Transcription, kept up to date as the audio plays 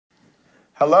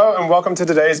Hello and welcome to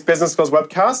today's Business Skills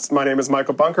webcast. My name is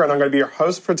Michael Bunker and I'm going to be your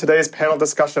host for today's panel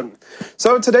discussion.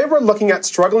 So today we're looking at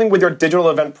struggling with your digital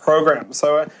event program.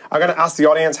 So I'm going to ask the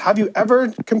audience, have you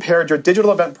ever compared your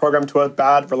digital event program to a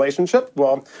bad relationship?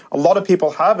 Well, a lot of people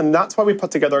have, and that's why we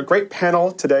put together a great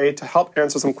panel today to help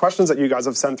answer some questions that you guys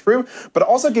have sent through, but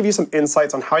also give you some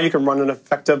insights on how you can run an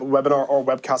effective webinar or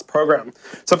webcast program.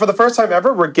 So for the first time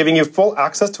ever, we're giving you full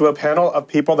access to a panel of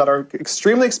people that are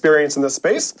extremely experienced in this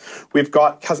space. We've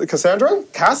got Cassandra.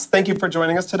 Cass, thank you for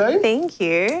joining us today. Thank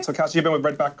you. So Cass, you've been with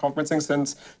Redback conferencing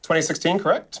since 2016,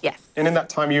 correct? Yes. And in that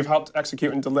time, you've helped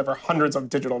execute and deliver hundreds of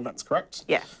digital events, correct?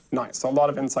 Yes. Nice. So a lot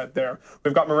of insight there.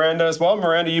 We've got Miranda as well.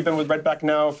 Miranda, you've been with Redback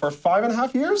now for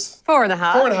 5.5 years? 4.5.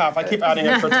 4.5. I keep adding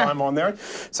extra time on there.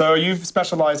 So you've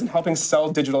specialized in helping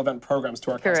sell digital event programs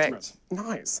to our customers.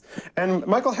 Nice. And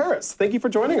Michael Harris, thank you for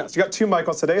joining us. You got two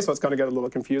Michaels today, so it's going to get a little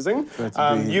confusing.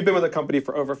 You've been with the company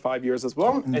for over 5 years as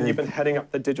well, and you've been heading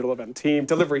up the digital event team,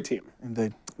 delivery team.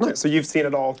 Indeed. Nice. So you've seen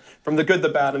it all, from the good, the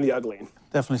bad, and the ugly.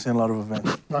 Definitely seen a lot of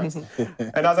events. Nice.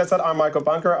 And as I said, I'm Michael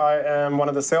Bunker. I am one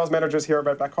of the sales managers here at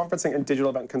Redback Conferencing and digital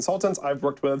event consultants. I've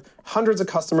worked with hundreds of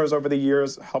customers over the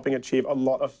years, helping achieve a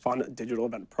lot of fun digital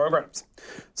event programs.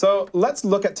 So let's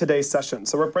look at today's session.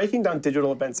 So we're breaking down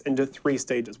digital events into 3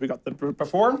 stages. We got the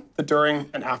before, the during,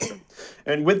 and after.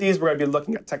 And with these, we're going to be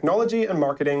looking at technology and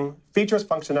marketing, features,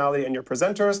 functionality, and your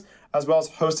presenters, as well as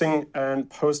hosting and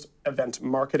post-event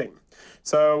marketing.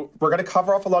 So we're going to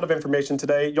cover off a lot of information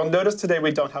today. You'll notice today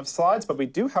we don't have slides, but we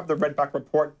do have the Redback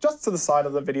report just to the side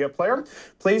of the video player.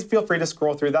 Please feel free to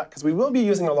scroll through that because we will be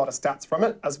using a lot of stats from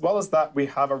it. As well as that, we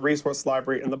have a resource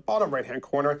library in the bottom right-hand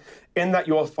corner. In that,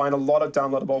 you will find a lot of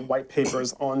downloadable white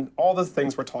papers on all the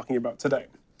things we're talking about today.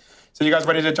 So you guys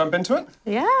ready to jump into it?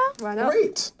 Yeah, why not?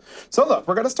 Great. So look,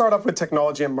 we're going to start off with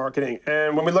technology and marketing.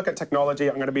 And when we look at technology,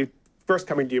 I'm going to be first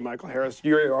coming to you, Michael Harris.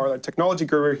 You are the technology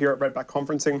guru here at Redback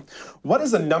Conferencing. What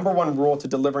is the #1 rule to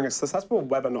delivering a successful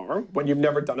webinar when you've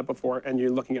never done it before and you're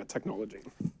looking at technology?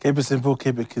 Keep it simple,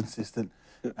 keep it consistent.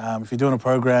 If you're doing a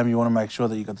program, you want to make sure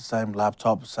that you've got the same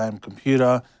laptop, same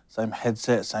computer, same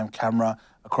headset, same camera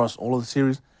across all of the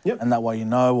series. Yep. And that way you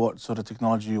know what sort of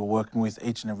technology you're working with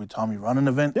each and every time you run an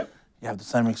event. Yep. You have the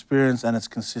same experience and it's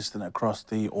consistent across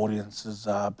the audience's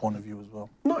point of view as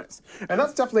well. Nice. And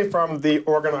that's definitely from the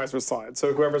organizer side.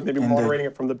 So whoever's maybe moderating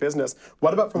it from the business.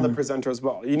 What about from the presenter as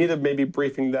well? You need to maybe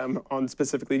briefing them on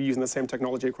specifically using the same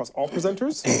technology across all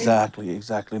presenters? Exactly,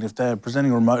 exactly. And if they're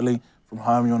presenting remotely from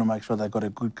home, you want to make sure they've got a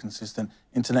good, consistent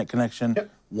internet connection,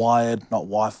 wired, not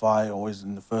Wi-Fi, always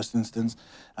in the first instance.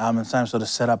 And same sort of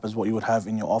setup as what you would have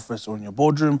in your office or in your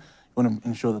boardroom. You want to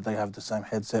ensure that they have the same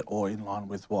headset or in line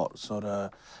with what sort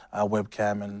of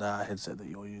webcam and headset that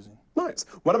you're using. Nice.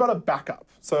 What about a backup?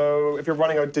 So if you're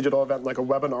running a digital event like a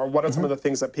webinar, what are some of the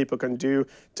things that people can do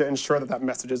to ensure that that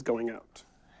message is going out?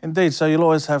 Indeed. So you'll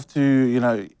always have to, you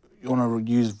want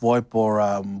to use VoIP or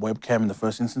webcam in the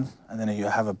first instance, and then you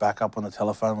have a backup on the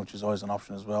telephone, which is always an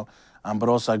option as well. But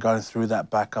also going through that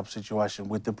backup situation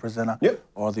with the presenter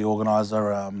or the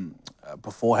organizer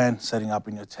beforehand, setting up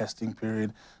in your testing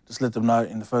period. Just let them know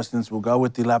in the first instance we'll go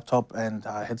with the laptop and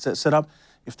headset setup.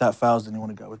 If that fails, then you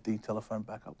want to go with the telephone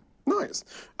backup. Nice.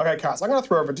 Okay, Cass, I'm going to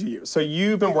throw over to you. So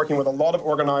you've been working with a lot of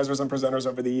organizers and presenters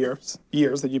over the years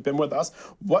that you've been with us.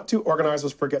 What do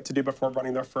organizers forget to do before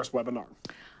running their first webinar?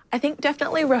 I think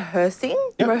definitely rehearsing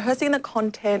the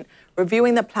content,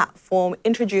 reviewing the platform,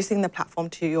 introducing the platform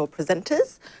to your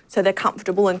presenters so they're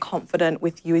comfortable and confident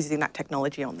with using that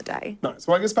technology on the day. Nice.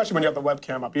 Well, especially when you have the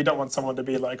webcam up, you don't want someone to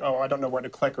be like, oh, I don't know where to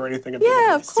click or anything.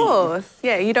 Yeah, of course.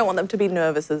 Yeah, you don't want them to be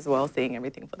nervous as well, seeing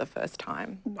everything for the first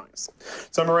time. Nice.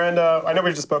 So Miranda, I know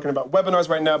we've just spoken about webinars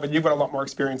right now, but you've got a lot more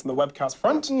experience in the webcast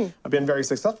front. I've been very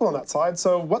successful on that side.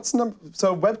 So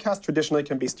so webcast traditionally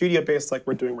can be studio-based like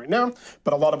we're doing right now,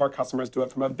 but a lot of our customers do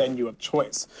it from a venue of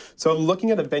choice. So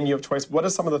looking at a venue of choice, what are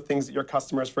some of the things that your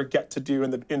customers forget to do in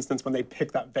the instance when they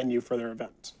pick that venue for their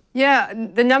event? Yeah,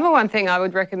 the #1 thing I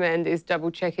would recommend is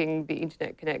double checking the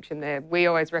internet connection there. We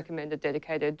always recommend a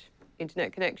dedicated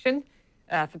internet connection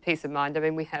for peace of mind. I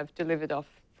mean, we have delivered off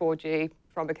 4G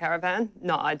from a caravan,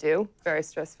 not ideal, very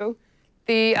stressful.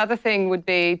 The other thing would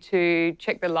be to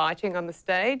check the lighting on the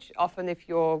stage. Often if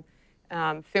you're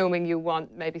filming, you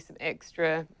want maybe some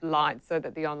extra light so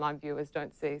that the online viewers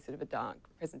don't see sort of a dark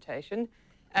presentation.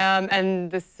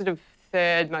 And the sort of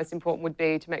third most important would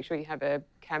be to make sure you have a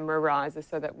camera riser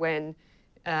so that when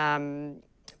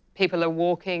people are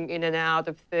walking in and out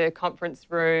of the conference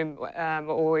room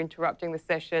or interrupting the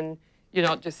session, you're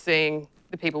not just seeing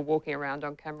the people walking around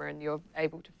on camera and you're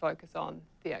able to focus on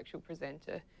the actual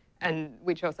presenter, and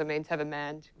which also means have a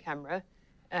manned camera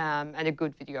and a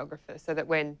good videographer so that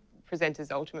when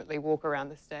presenters ultimately walk around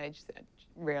the stage.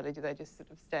 Rarely do they just sort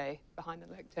of stay behind the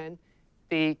lectern.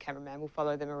 The cameraman will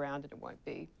follow them around and it won't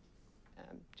be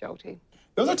jolty.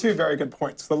 Those are two very good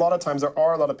points. A lot of times there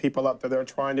are a lot of people out there that are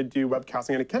trying to do webcasting,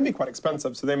 and it can be quite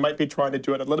expensive. So they might be trying to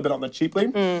do it a little bit on the cheaply,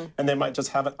 and they might just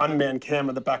have an unmanned cam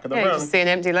in the back of the room. You just see an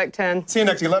empty lectern. See an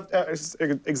empty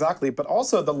exactly. But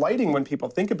also the lighting, when people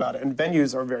think about it, and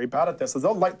venues are very bad at this, is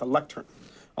they'll light the lectern.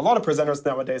 A lot of presenters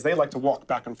nowadays, they like to walk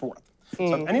back and forth.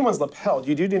 So if anyone's lapelled,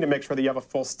 you do need to make sure that you have a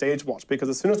full stage watch, because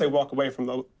as soon as they walk away from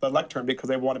the lectern because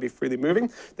they want to be freely moving,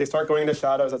 they start going into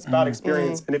shadows. That's a bad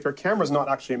experience. And if your camera's not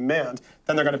actually manned,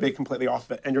 then they're going to be completely off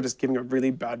of it, and you're just giving a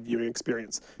really bad viewing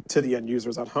experience to the end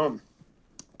users at home.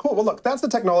 Cool. Well, look, that's the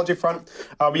technology front.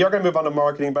 We are going to move on to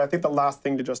marketing, but I think the last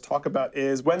thing to just talk about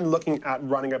is when looking at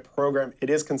running a program,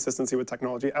 it is consistency with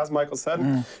technology. As Michael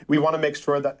said, we want to make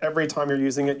sure that every time you're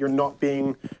using it, you're not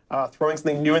being throwing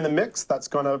something new in the mix that's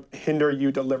going to hinder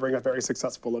you delivering a very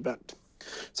successful event.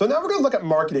 So now we're going to look at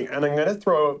marketing, and I'm going to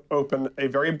throw open a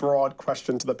very broad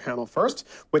question to the panel first,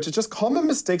 which is just common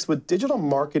mistakes with digital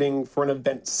marketing for an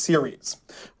event series.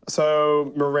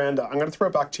 So Miranda, I'm going to throw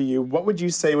it back to you. What would you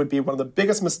say would be one of the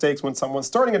biggest mistakes when someone's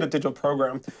starting at a digital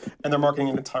program and they're marketing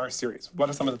an entire series? What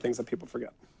are some of the things that people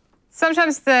forget?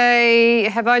 Sometimes they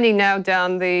have only nailed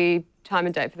down the time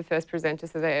and date for the first presenter,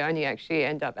 so they only actually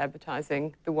end up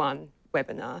advertising the one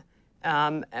webinar.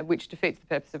 Which defeats the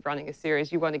purpose of running a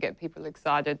series. You want to get people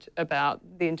excited about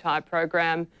the entire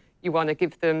program. You want to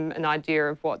give them an idea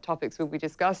of what topics will be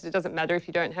discussed. It doesn't matter if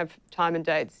you don't have time and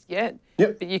dates yet,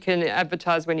 but you can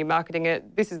advertise when you're marketing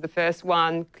it. This is the first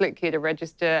one. Click here to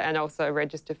register, and also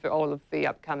register for all of the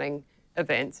upcoming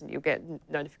events, and you'll get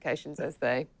notifications as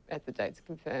the dates are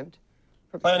confirmed.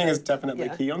 Planning is definitely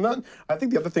key on that. I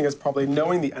think the other thing is probably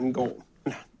knowing the end goal.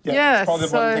 That's probably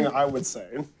one thing that I would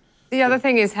say. The other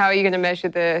thing is, how are you going to measure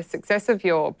the success of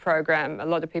your program? A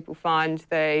lot of people find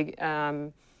they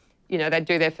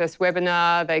do their first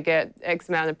webinar, they get X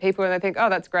amount of people, and they think, oh,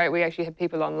 that's great, we actually had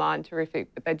people online, terrific,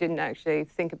 but they didn't actually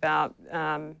think about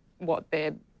what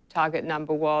their target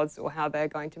number was or how they're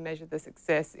going to measure the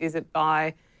success. Is it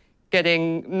by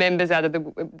getting members out of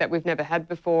that we've never had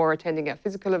before, attending our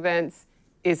physical events?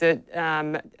 Is it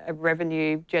a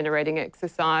revenue-generating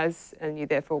exercise, and you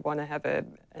therefore want to have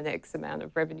an X amount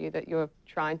of revenue that you're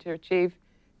trying to achieve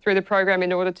through the program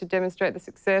in order to demonstrate the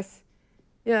success?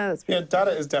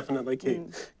 Data is definitely key.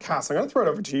 Cass, I'm going to throw it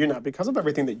over to you now. Because of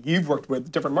everything that you've worked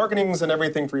with, different marketings and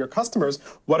everything for your customers,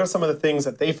 what are some of the things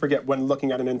that they forget when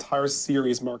looking at an entire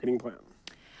series marketing plan?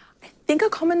 I think a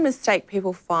common mistake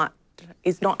people find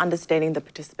is not understanding the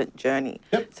participant journey.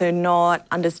 So not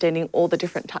understanding all the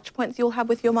different touch points you'll have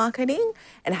with your marketing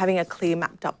and having a clear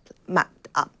mapped up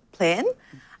plan.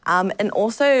 And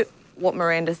also what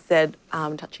Miranda said,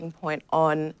 touching point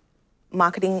on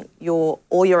marketing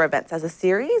all your events as a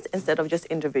series instead of just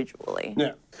individually.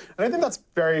 Yeah, and I think that's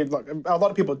look, a lot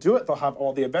of people do it. They'll have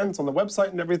all the events on the website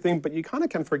and everything, but you kind of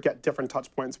can forget different touch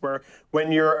points where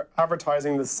when you're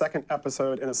advertising the second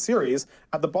episode in a series,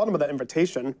 at the bottom of that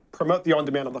invitation, promote the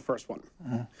on-demand of the first one.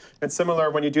 And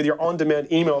similar, when you do your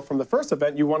on-demand email from the first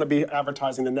event, you want to be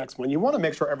advertising the next one. You want to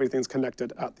make sure everything's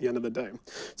connected at the end of the day.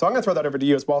 So I'm going to throw that over to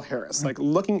you as well, Harris. Like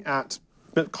looking at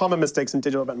common mistakes in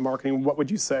digital event marketing, what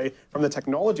would you say from the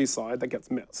technology side that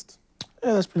gets missed?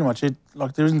 Yeah, that's pretty much it.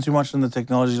 Like, there isn't too much in the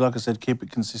technology. Like I said, keep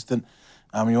it consistent.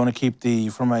 You want to keep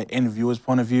from an end viewer's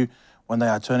point of view, when they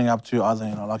are turning up to either,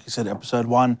 like you said, episode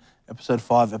 1, episode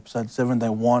 5, episode 7, they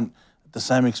want the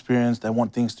same experience. They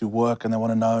want things to work, and they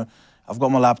want to know, I've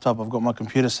got my laptop, I've got my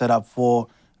computer set up for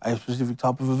a specific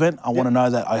type of event. I want to know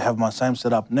that I have my same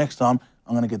setup next time.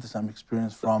 I'm going to get the same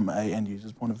experience from a end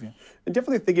user's point of view. And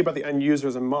definitely thinking about the end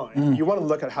users in mind, you want to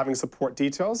look at having support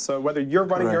details. So whether you're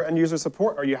running your end user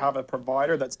support or you have a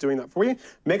provider that's doing that for you,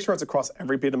 make sure it's across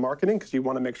every bit of marketing, because you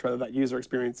want to make sure that that user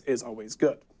experience is always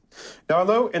good. Now,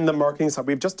 although in the marketing side,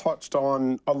 we've just touched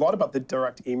on a lot about the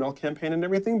direct email campaign and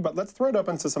everything, but let's throw it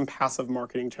open to some passive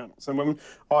marketing channels. And when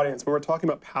we're talking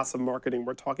about passive marketing,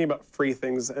 we're talking about free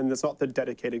things, and it's not the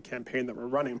dedicated campaign that we're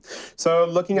running. So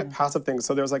looking at passive things,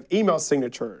 so there's like email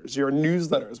signatures, your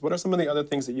newsletters. What are some of the other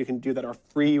things that you can do that are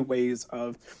free ways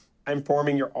of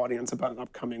informing your audience about an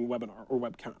upcoming webinar or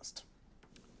webcast?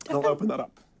 I'll open that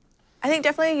up. I think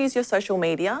definitely use your social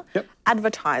media,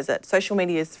 advertise it. Social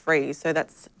media is free, so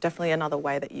that's definitely another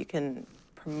way that you can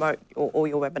promote all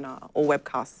your webinar or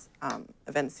webcast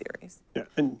event series.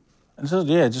 And so,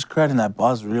 just creating that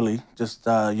buzz, really. Just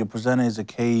your presenter is a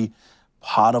key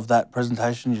part of that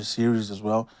presentation, your series as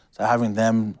well. So having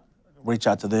them reach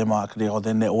out to their marketing or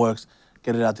their networks,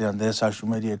 get it out there on their social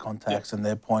media contacts and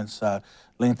their points,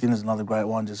 LinkedIn is another great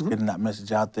one, just getting that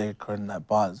message out there, creating that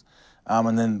buzz.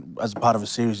 And then as a part of a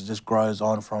series, it just grows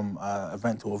on from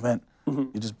event to event. You're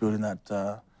just building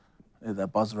that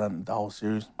buzz around the whole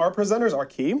series. Our presenters are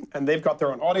key, and they've got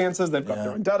their own audiences, they've got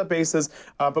their own databases,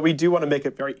 but we do want to make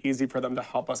it very easy for them to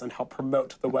help us and help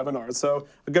promote the webinars. So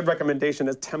a good recommendation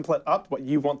is template up what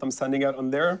you want them sending out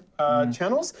on their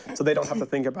channels, so they don't have to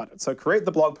think about it. So create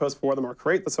the blog post for them or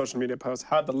create the social media post,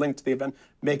 have the link to the event,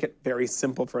 make it very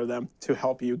simple for them to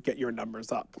help you get your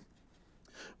numbers up.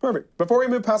 Perfect. Before we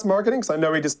move past marketing, because I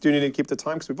know we just do need to keep the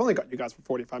time because we've only got you guys for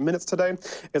 45 minutes today,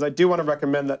 is I do want to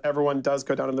recommend that everyone does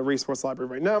go down in the resource library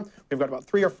right now. We've got about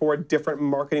 3 or 4 different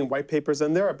marketing white papers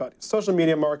in there about social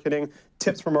media marketing,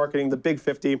 tips for marketing, the big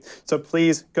 50. So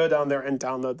please go down there and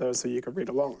download those so you can read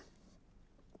along.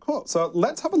 Cool. So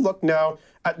let's have a look now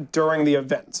at during the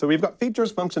event. So we've got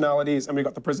features, functionalities, and we've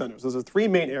got the presenters. Those are 3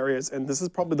 main areas, and this is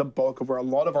probably the bulk of where a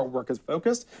lot of our work is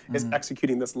focused, is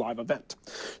executing this live event.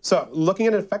 So looking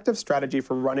at an effective strategy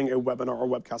for running a webinar or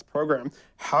webcast program,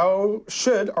 how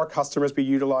should our customers be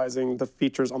utilizing the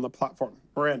features on the platform?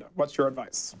 Miranda, what's your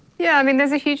advice? Yeah, I mean,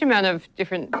 there's a huge amount of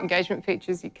different engagement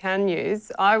features you can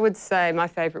use. I would say my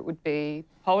favorite would be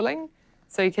polling.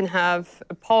 So you can have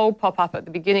a poll pop up at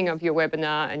the beginning of your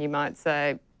webinar, and you might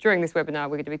say, during this webinar,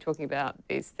 we're going to be talking about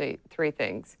these 3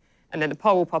 things. And then the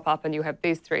poll will pop up and you have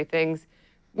these 3 things.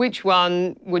 Which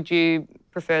one would you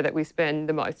prefer that we spend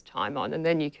the most time on? And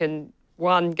then you can,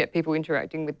 1, get people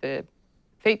interacting with the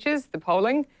features, the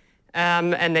polling,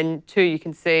 and then 2, you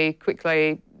can see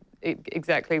quickly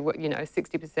exactly what,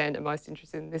 60% are most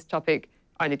interested in this topic,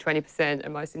 only 20% are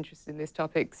most interested in this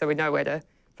topic. So we know where to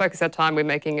focus our time, we're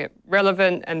making it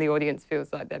relevant, and the audience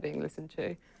feels like they're being listened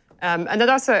to. And then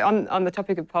also on the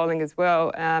topic of polling as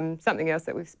well, something else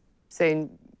that we've seen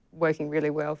working really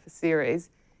well for series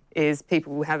is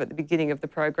people will have at the beginning of the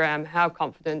program, how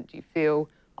confident do you feel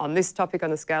on this topic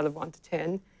on a scale of 1 to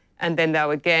 10? And then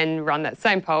they'll again run that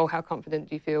same poll, how confident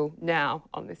do you feel now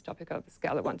on this topic on a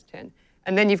scale of 1 to 10?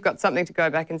 And then you've got something to go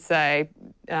back and say,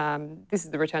 this is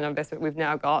the return on investment we've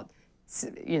now got.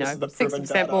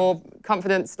 60% more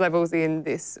confidence levels in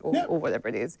this or whatever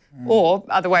it is. Or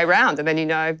other way around, and then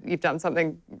you've done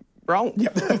something wrong.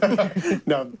 Yep.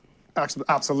 No,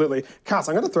 absolutely. Cass,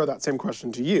 I'm going to throw that same question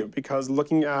to you, because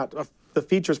looking at the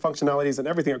features, functionalities, and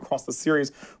everything across the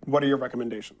series, what are your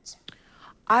recommendations?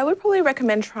 I would probably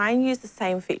recommend try and use the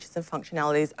same features and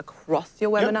functionalities across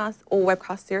your webinars or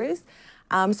webcast series.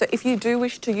 So if you do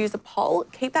wish to use a poll,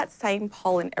 keep that same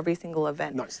poll in every single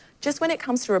event. Nice. Just when it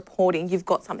comes to reporting, you've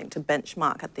got something to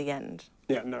benchmark at the end.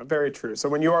 Yeah, no, very true. So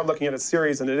when you are looking at a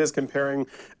series and it is comparing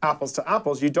apples to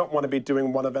apples, you don't want to be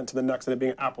doing one event to the next and it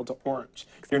being apple to orange.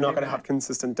 You're not going to have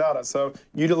consistent data. So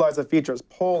utilize the features,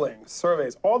 polling,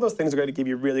 surveys, all those things are going to give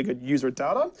you really good user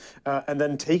data. And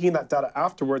then taking that data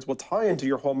afterwards will tie into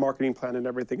your whole marketing plan and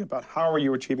everything about how are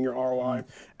you achieving your ROI.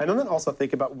 And then also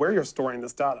think about where you're storing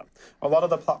this data. A lot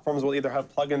of the platforms will either have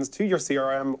plugins to your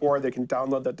CRM or they can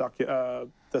download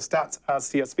the stats as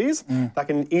CSVs that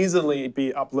can easily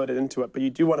be uploaded into it. But you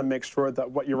do want to make sure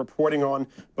that what you're reporting on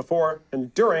before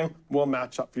and during will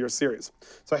match up for your series.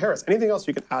 So Harris, anything else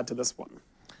you can add to this one?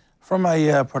 From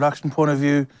a production point of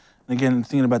view, and again,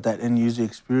 thinking about that end user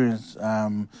experience,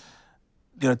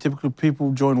 typically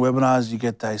people join webinars, you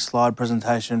get a slide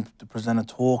presentation, the presenter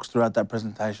talks throughout that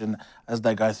presentation as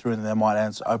they go through, and they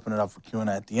might open it up for Q&A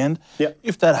at the end. Yep.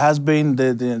 If that has been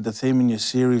the theme in your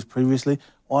series previously,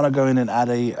 why not go in and add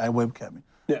a webcam?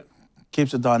 Yeah.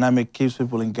 Keeps it dynamic, keeps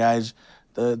people engaged.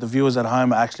 The viewers at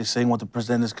home are actually seeing what the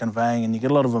presenter's conveying, and you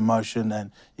get a lot of emotion,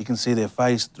 and you can see their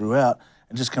face throughout.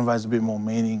 It just conveys a bit more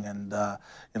meaning and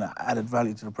added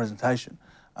value to the presentation.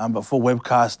 But for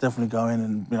webcasts, definitely go in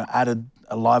and added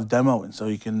a live demo in, so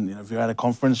you can if you're at a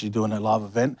conference, you're doing a live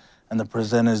event, and the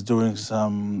presenter's doing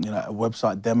some a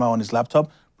website demo on his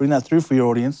laptop. Bring that through for your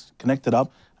audience, connect it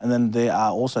up, and then they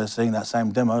are also seeing that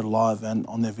same demo live and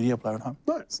on their video player at home.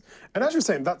 Nice. And as you're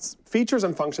saying, that's features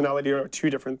and functionality are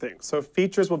 2 different things. So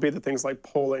features will be the things like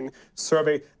polling,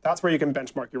 survey, that's where you can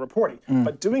benchmark your reporting.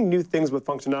 But doing new things with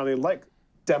functionality like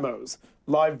demos,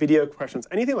 live video questions,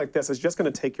 anything like this is just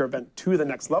going to take your event to the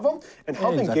next level and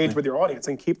help engage with your audience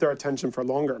and keep their attention for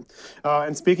longer.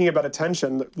 And speaking about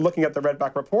attention, looking at the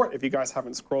Redback report, if you guys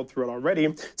haven't scrolled through it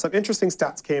already, some interesting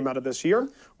stats came out of this year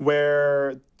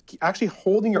where actually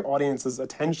holding your audience's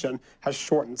attention has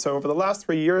shortened. So over the last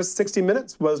 3 years, 60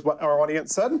 minutes was what our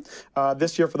audience said.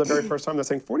 This year, for the very first time, they're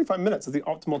saying 45 minutes is the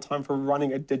optimal time for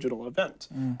running a digital event.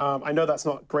 I know that's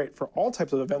not great for all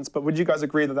types of events, but would you guys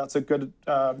agree that that's a good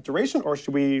duration, or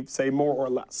should we say more or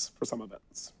less for some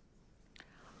events?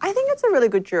 I think it's a really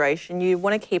good duration. You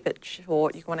want to keep it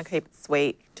short, you want to keep it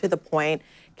sweet, to the point,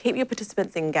 keep your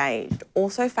participants engaged.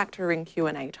 Also factor in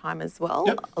Q&A time as well.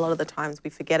 Yep. A lot of the times we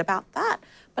forget about that.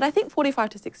 But I think 45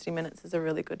 to 60 minutes is a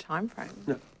really good time frame.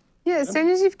 Yeah. Yeah, as soon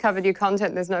as you've covered your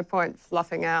content, there's no point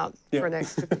fluffing out Yeah. for an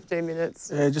extra 15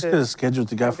 minutes. Yeah, just get a schedule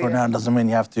to go for an hour doesn't mean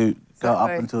you have to go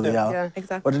up until the hour. Yeah.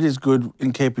 Exactly. But it is good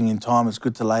in keeping in time. It's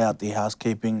good to lay out the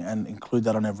housekeeping and include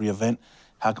that on every event.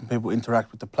 How can people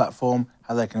interact with the platform,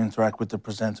 how they can interact with the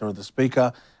presenter or the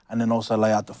speaker, and then also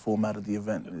lay out the format of the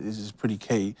event. This is pretty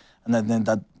key. And then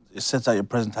that it sets out your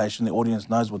presentation. The audience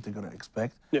knows what they're going to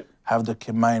expect. Yeah. Have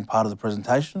the main part of the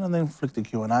presentation and then flick the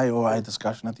Q&A or a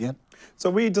discussion at the end.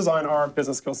 So we design our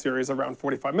business skill series around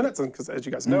 45 minutes, and because as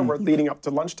you guys know, we're leading up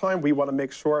to lunchtime. We want to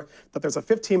make sure that there's a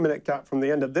 15-minute gap from the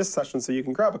end of this session so you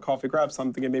can grab a coffee, grab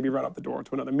something, and maybe run out the door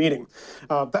to another meeting.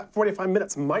 That 45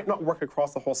 minutes might not work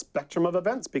across the whole spectrum of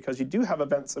events because you do have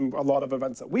events, and a lot of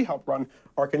events that we help run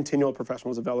are continual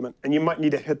professional development, and you might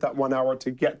need to hit that 1 hour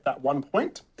to get that 1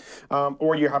 point,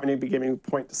 or you're having to be giving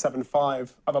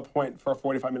 0.75 of a point for a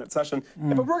 45-minute session.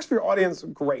 If it works for your audience,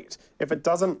 great. If it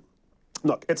doesn't,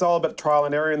 look, it's all about trial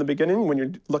and error in the beginning when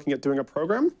you're looking at doing a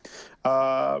program.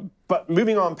 But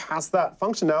moving on past that,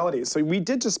 functionality. So we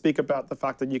did just speak about the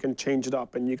fact that you can change it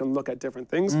up and you can look at different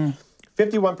things.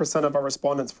 51% of our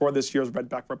respondents for this year's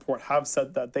Redback report have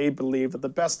said that they believe that the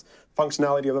best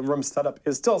functionality of the room setup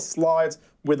is still slides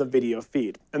with a video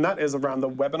feed. And that is around the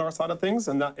webinar side of things,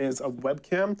 and that is a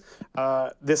webcam.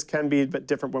 This can be a bit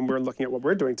different when we're looking at what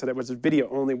we're doing today, which is video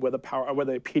only with a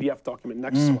PDF document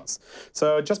next to us.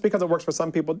 So just because it works for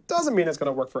some people doesn't mean it's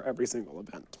going to work for every single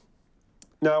event.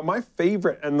 Now, my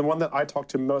favorite, and the one that I talk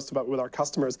to most about with our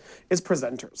customers, is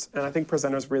presenters. And I think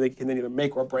presenters really can either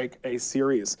make or break a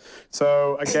series.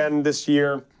 So again, this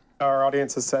year, our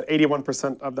audience has said,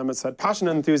 81% of them have said, passion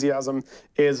and enthusiasm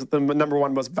is the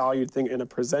 #1 most valued thing in a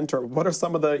presenter. What are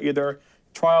some of the either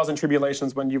trials and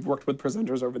tribulations when you've worked with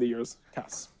presenters over the years,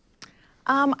 Cass?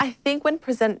 I think when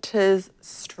presenters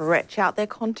stretch out their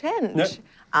content,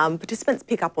 participants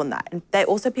pick up on that. And they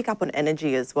also pick up on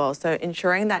energy as well. So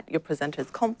ensuring that your presenter is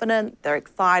confident, they're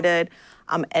excited,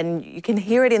 and you can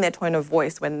hear it in their tone of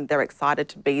voice when they're excited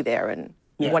to be there and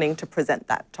wanting to present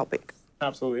that topic.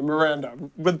 Absolutely. Miranda,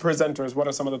 with presenters, what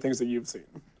are some of the things that you've seen?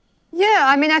 Yeah,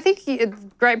 I mean, I think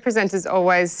great presenters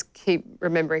always keep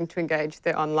remembering to engage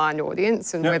their online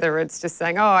audience, and whether it's just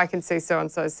saying, oh, I can see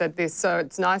so-and-so said this. So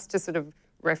it's nice to sort of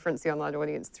reference the online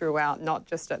audience throughout, not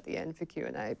just at the end for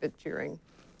Q&A, but during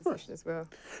the session as well.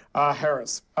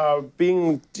 Harris,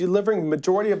 delivering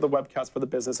majority of the webcasts for the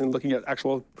business and looking at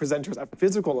actual presenters at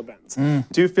physical events.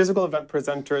 Do physical event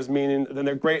presenters, meaning then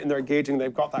they're great and they're engaging,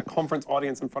 they've got that conference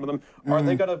audience in front of them, are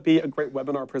they going to be a great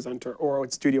webinar presenter or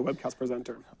a studio webcast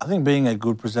presenter? I think being a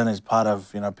good presenter is part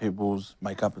of people's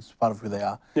makeup. It's part of who they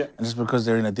are. Yeah. And just because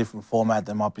they're in a different format,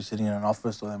 they might be sitting in an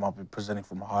office or they might be presenting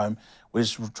from home. We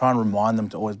just try and remind them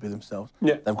to always be themselves.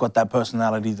 Yeah. They've got that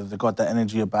personality, they've got that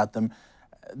energy about them.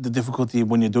 The difficulty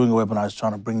when you're doing a webinar is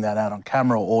trying to bring that out on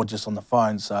camera or just on the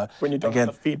phone. So when you don't have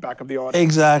the feedback of the audience.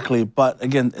 Exactly. But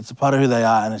again, it's a part of who they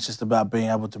are, and it's just about being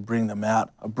able to bring them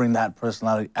out, or bring that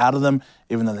personality out of them,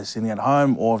 even though they're sitting at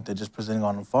home or if they're just presenting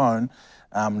on the phone.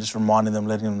 Just reminding them,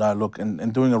 letting them know, look,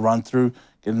 and doing a run through,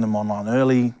 getting them online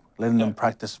early, letting them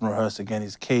practice and rehearse again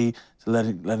is key to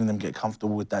letting them get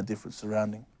comfortable with that different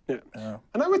surrounding. Yeah.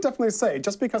 And I would definitely say,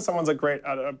 just because someone's great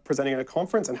at presenting at a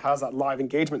conference and has that live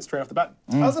engagement straight off the bat,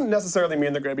 doesn't necessarily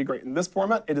mean they're going to be great in this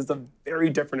format. It is a very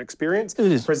different experience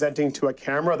presenting to a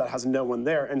camera that has no one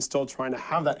there and still trying to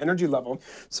have that energy level.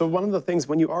 So one of the things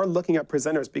when you are looking at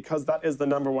presenters, because that is the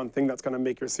 #1 thing that's going to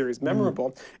make your series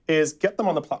memorable, is get them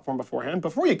on the platform beforehand.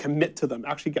 Before you commit to them,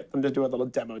 actually get them to do a little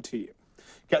demo to you.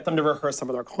 Get them to rehearse some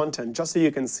of their content just so you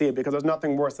can see it, because there's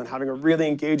nothing worse than having a really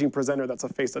engaging presenter that's a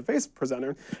face-to-face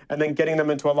presenter and then getting them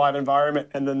into a live environment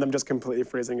and then them just completely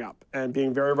freezing up and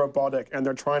being very robotic, and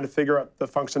they're trying to figure out the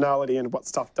functionality and what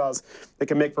stuff does. It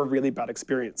can make for a really bad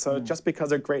experience. So just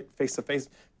because they're great face-to-face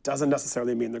doesn't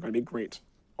necessarily mean they're going to be great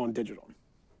on digital.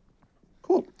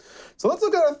 Cool. So let's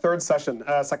look at our third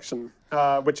section,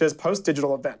 which is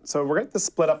post-digital event. So we're going to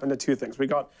split up into two things. We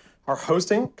got our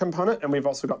hosting component, and we've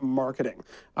also got marketing.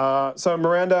 So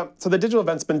Miranda, so the digital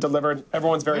event's been delivered.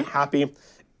 Everyone's very happy.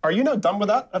 Are you now done with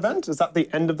that event? Is that the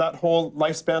end of that whole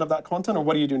lifespan of that content, or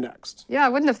what do you do next? Yeah, I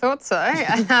wouldn't have thought so.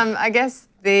 I guess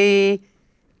the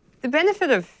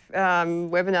benefit of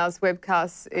webinars,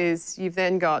 webcasts, is you've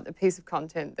then got a piece of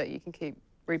content that you can keep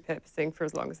repurposing for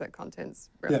as long as that content's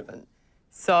relevant.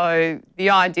 So the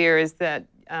idea is that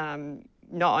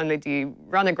not only do you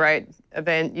run a great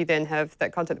event, you then have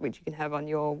that content which you can have on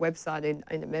your website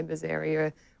in a members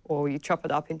area or you chop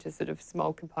it up into sort of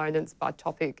small components by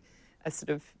topic, as sort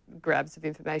of grabs of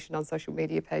information on social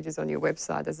media pages on your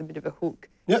website as a bit of a hook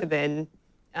to then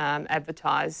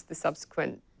advertise the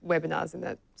subsequent webinars in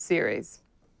that series.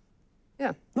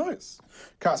 Yeah. Nice.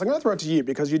 Cass, I'm going to throw it to you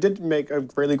because you did make a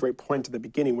really great point at the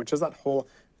beginning, which is that whole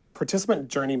participant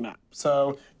journey map.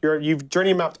 So you've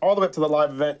journey mapped all the way up to the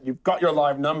live event. You've got your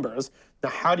live numbers. Now,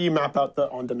 how do you map out the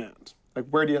on-demand? Like,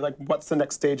 where do you, like, what's the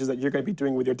next stages that you're going to be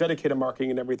doing with your dedicated marketing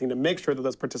and everything to make sure that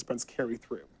those participants carry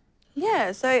through?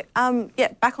 Yeah, so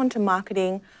back onto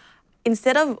marketing.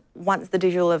 Instead of once the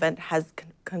digital event has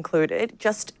concluded,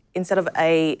 just instead of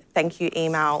a thank you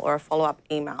email or a follow-up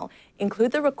email,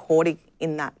 include the recording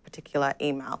in that particular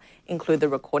email. Include the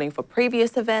recording for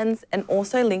previous events and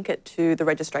also link it to the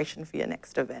registration for your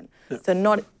next event. Yeah. So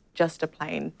not just a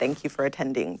plain thank you for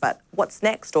attending, but what's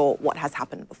next or what has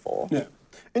happened before. Yeah.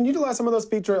 And utilize some of those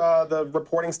the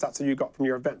reporting stats that you got from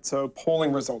your event. So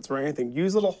polling results or anything.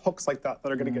 Use little hooks like that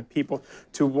that are going to get people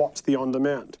to watch the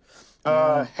on-demand.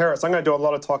 Harris, I'm going to do a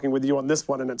lot of talking with you on this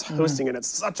one, and it's hosting, and it's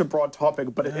such a broad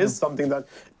topic, but it is something that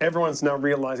everyone's now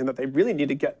realizing that they really need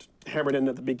to get hammered in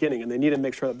at the beginning, and they need to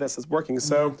make sure that this is working.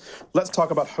 So let's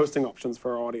talk about hosting options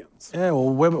for our audience. Yeah, well,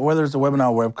 whether it's a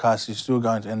webinar or webcast, you're still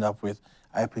going to end up with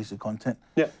a piece of content.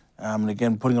 Yeah. And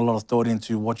again, putting a lot of thought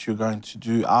into what you're going to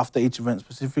do after each event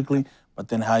specifically, but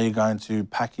then how you're going to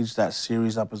package that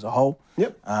series up as a whole,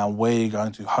 where you're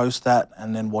going to host that,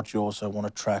 and then what you also want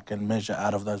to track and measure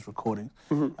out of those recordings.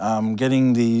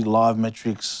 Getting the live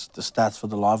metrics, the stats for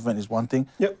the live event is one thing,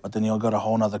 but then you've got a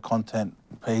whole other content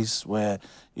piece where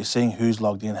you're seeing who's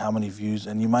logged in, how many views,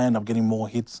 and you may end up getting more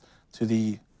hits to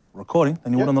the recording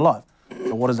than you would on the live.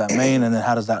 So what does that mean, and then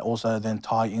how does that also then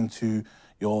tie into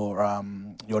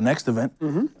your next event?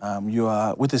 You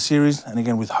are with the series, and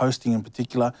again with hosting in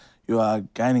particular, you are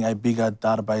gaining a bigger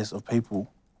database of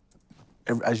people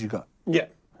as you go. Yeah.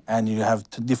 And you have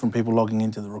different people logging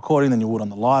into the recording than you would on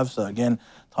the live. So again,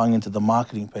 tying into the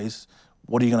marketing piece,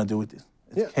 what are you going to do with this?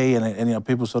 It's key, and you know,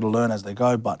 people sort of learn as they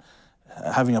go, but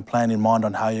having a plan in mind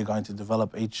on how you're going to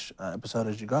develop each episode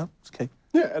as you go is key.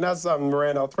 Yeah, and as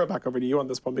Miranda, I'll throw it back over to you on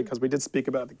this one because we did speak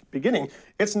about it at the beginning.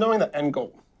 It's knowing the end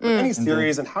goal. Any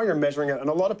series and how you're measuring it, and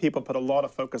a lot of people put a lot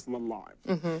of focus on the live.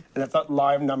 And it's that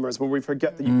live numbers where we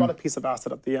forget that you've got a piece of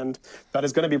asset at the end that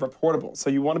is going to be reportable.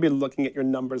 So you want to be looking at your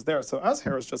numbers there. So as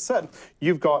Harris just said,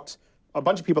 you've got a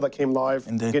bunch of people that came live.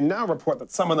 You can now report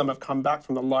that some of them have come back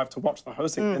from the live to watch the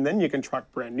hosting, and then you can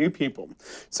track brand new people.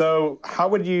 So how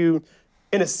would you,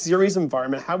 in a series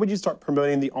environment, how would you start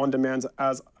promoting the on-demands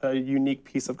as a unique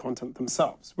piece of content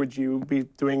themselves? Would you be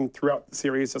doing throughout the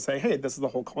series to say, hey, this is the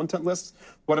whole content list?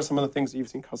 What are some of the things that you've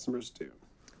seen customers do?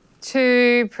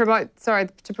 To promote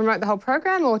the whole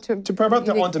program, or to promote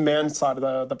the on-demand side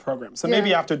of the program. So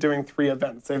maybe after doing 3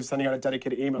 events, they're sending out a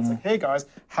dedicated email saying, hey guys,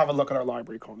 have a look at our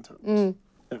library content.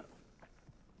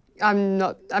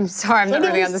 I'm sorry, I'm not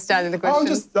really understanding the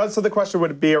question. So the question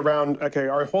would be around, okay,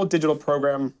 our whole digital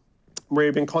program,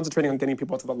 we've been concentrating on getting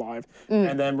people to the live,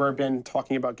 and then we've been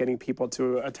talking about getting people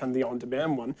to attend the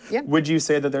on-demand one. Would you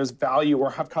say that there's value,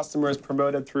 or have customers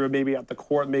promoted through maybe at the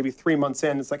core, maybe 3 months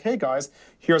in, it's like, hey guys,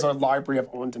 here's our library of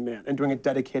on-demand, and doing a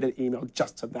dedicated email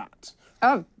just to that?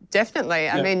 Oh, definitely.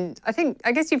 I mean,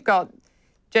 I guess you've got,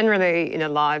 generally in a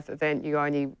live event, you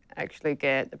only actually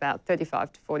get about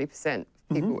 35 to 40% of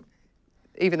people,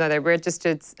 even though they're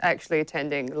registered, actually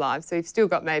attending live. So you've still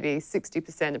got maybe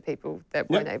 60% of people that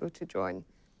weren't able to join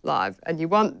live. And you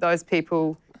want those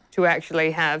people to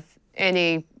actually have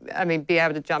be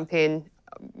able to jump in,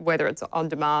 whether it's on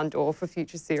demand or for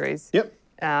future series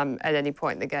at any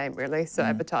point in the game, really. So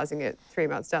advertising it 3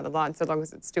 months down the line, so long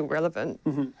as it's still relevant,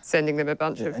 sending them a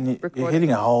bunch of recordings. You're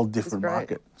hitting a whole different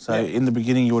market. So in the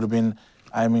beginning, you would have been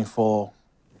aiming for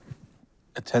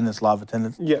live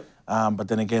attendance. But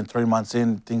then again, 3 months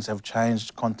in, things have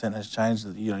changed, content has changed.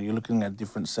 You know, you're looking at a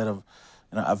different set of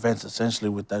events essentially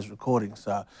with those recordings.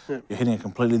 So you're hitting a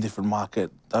completely different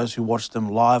market. Those who watch them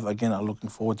live, again, are looking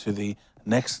forward to the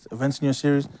next events in your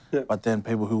series. But then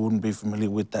people who wouldn't be familiar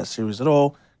with that series at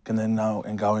all can then know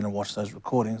and go in and watch those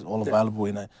recordings, all available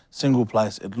in a single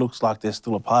place. It looks like they're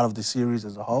still a part of the series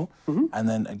as a whole. And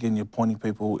then again, you're pointing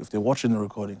people, if they're watching the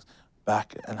recordings,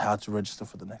 back and how to register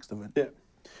for the next event.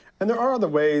 And there are other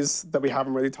ways that we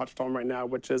haven't really touched on right now,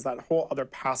 which is that whole other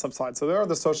passive side. So there are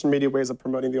the social media ways of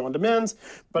promoting the on-demands,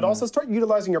 but also start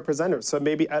utilizing your presenters. So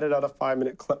maybe edit out a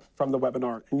 5-minute clip from the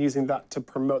webinar and using that to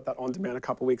promote that on-demand a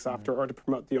couple weeks after, or to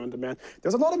promote the on-demand.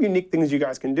 There's a lot of unique things you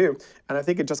guys can do. And I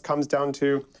think it just comes down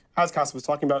to, as Cass was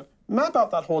talking about, map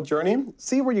out that whole journey,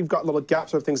 see where you've got little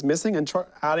gaps or things missing, and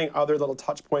start adding other little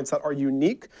touch points that are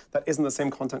unique, that isn't the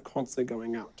same content constantly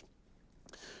going out.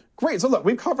 Great. So look,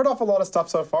 we've covered off a lot of stuff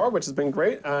so far, which has been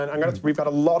great. And we've got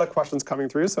a lot of questions coming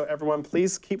through. So everyone,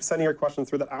 please keep sending your questions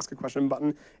through that Ask a Question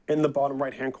button in the bottom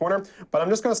right-hand corner. But I'm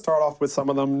just going to start off with some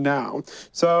of them now.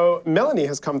 So Melanie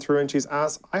has come through and she's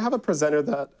asked, I have presenters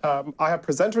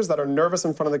that are nervous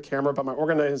in front of the camera, but my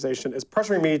organization is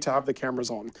pressuring me to have the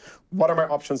cameras on. What are my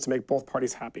options to make both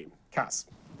parties happy? Cass,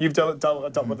 you've dealt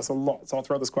with this a lot, so I'll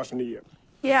throw this question to you.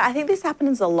 Yeah, I think this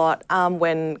happens a lot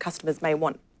when customers may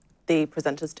want the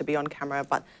presenters to be on camera,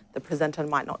 but the presenter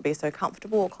might not be so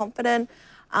comfortable or confident.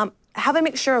 Have a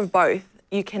mixture of both.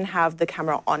 You can have the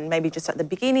camera on maybe just at the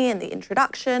beginning and the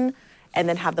introduction, and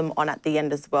then have them on at the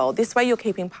end as well. This way you're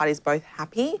keeping parties both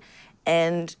happy.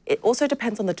 And it also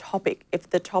depends on the topic. If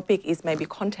the topic is maybe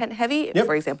content heavy,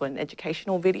 for example, an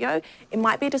educational video, it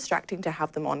might be distracting to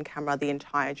have them on camera the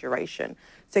entire duration.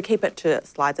 So keep it to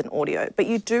slides and audio. But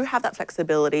you do have that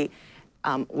flexibility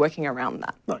working around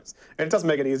that. Nice. And it does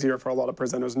make it easier for a lot of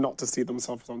presenters not to see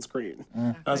themselves on screen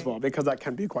as well, because that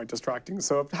can be quite distracting.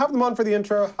 So have them on for the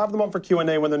intro, have them on for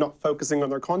Q&A when they're not focusing on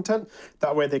their content.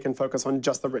 That way they can focus on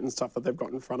just the written stuff that they've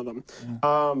got in front of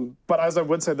them. But as I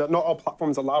would say, that not all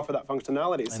platforms allow for that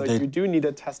functionality. So you do need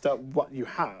to test out what you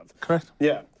have. Correct.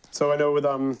 Yeah. So I know with,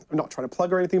 I'm not trying to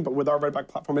plug or anything, but with our Redback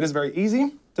platform, it is very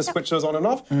easy to switch those on and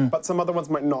off, but some other ones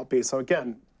might not be. So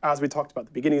again, as we talked about at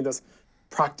the beginning of this,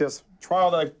 practice,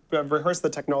 trial, rehearse the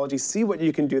technology, see what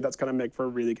you can do that's going to make for a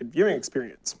really good viewing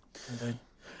experience. Indeed.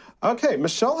 Okay,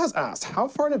 Michelle has asked, how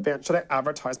far in advance should I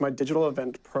advertise my digital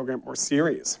event program or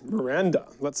series? Miranda,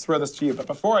 let's throw this to you. But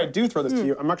before I do throw this to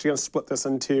you, I'm actually going to split this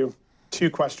into 2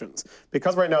 questions.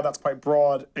 Because right now that's quite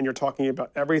broad and you're talking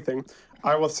about everything,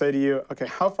 I will say to you, okay,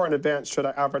 how far in advance should I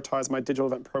advertise my digital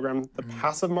event program, the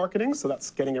passive marketing, so that's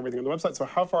getting everything on the website, so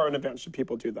how far in advance should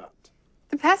people do that?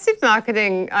 The passive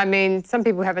marketing, I mean, some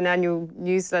people have an annual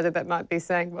newsletter that might be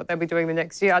saying what they'll be doing the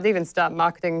next year. I'd even start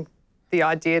marketing the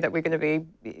idea that we're going to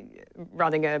be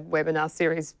running a webinar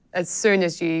series as soon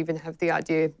as you even have the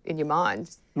idea in your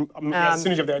mind. As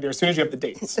soon as you have the idea, as soon as you have the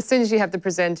dates. As soon as you have the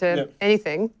presenter,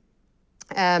 anything.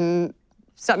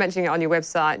 Start mentioning it on your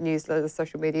website, newsletter,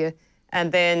 social media.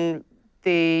 And then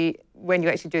when you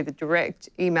actually do the direct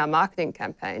email marketing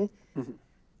campaign,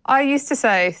 I used to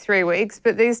say 3 weeks,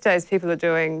 but these days people are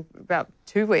doing about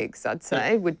 2 weeks, I'd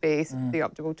say, would be the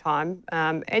optimal time.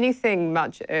 Anything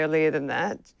much earlier than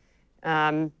that,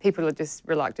 people are just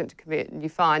reluctant to commit. And you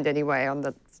find anyway on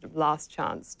the sort of last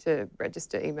chance to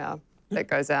register email that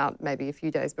goes out maybe a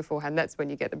few days beforehand. That's when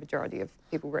you get the majority of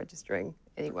people registering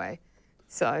anyway.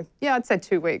 So yeah, I'd say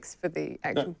 2 weeks for the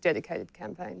actual dedicated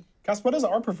campaign. Cass, what is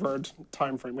our preferred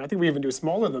time frame? I think we even do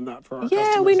smaller than that for our Yeah,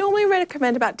 customers. we normally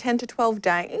recommend about 10 to 12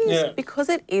 days. Because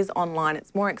it is online,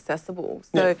 it's more accessible.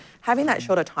 So having that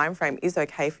shorter time frame is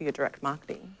okay for your direct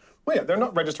marketing. Well, yeah, they're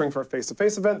not registering for a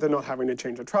face-to-face event. They're not having to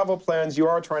change their travel plans. You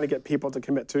are trying to get people to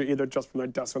commit to either just from their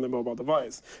desk or their mobile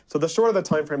device. So the shorter the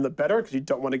time frame, the better, because you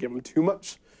don't want to give them too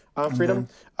much freedom.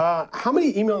 How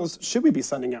many emails should we be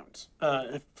sending out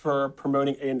for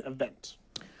promoting an event?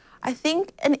 I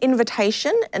think an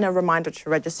invitation and a reminder to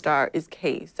register is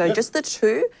key. So just the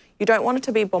 2. You don't want it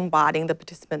to be bombarding the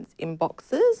participants'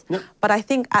 inboxes, but I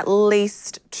think at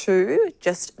least 2,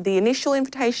 just the initial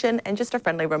invitation and just a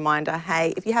friendly reminder,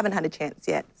 hey, if you haven't had a chance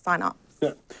yet, sign up. Yeah,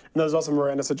 and there's also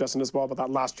Miranda suggestion as well about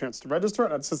that last chance to register.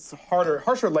 And it's just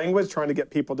harsher language trying to get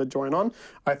people to join on,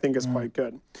 I think is quite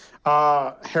good.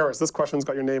 Harris, this question's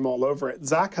got your name all over it.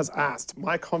 Zach has asked,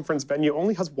 my conference venue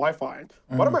only has Wi-Fi.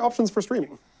 What are my options for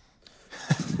streaming?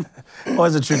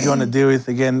 Always a tricky one to deal with.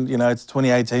 Again, you know, it's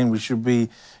 2018. We should be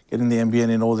getting the NBN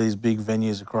in all these big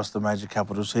venues across the major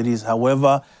capital cities.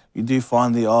 However, you do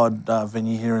find the odd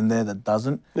venue here and there that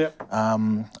doesn't.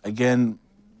 Again,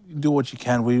 do what you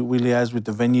can. We liaise with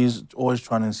the venues, always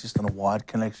trying to insist on a wide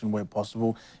connection where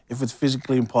possible. If it's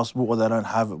physically impossible or they don't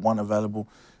have one available,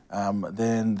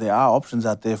 then there are options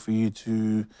out there for you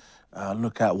to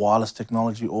look at wireless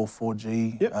technology or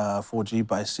 4G,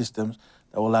 4G-based systems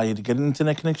that will allow you to get an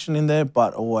internet connection in there,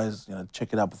 but always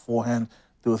check it out beforehand,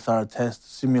 do a thorough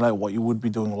test, simulate what you would be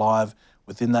doing live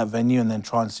within that venue, and then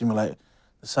try and simulate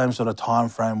the same sort of time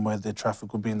frame where the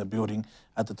traffic would be in the building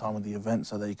at the time of the event,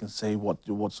 so that you can see what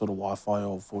sort of Wi-Fi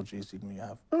or 4G signal you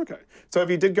have. Okay. So if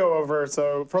you did go over,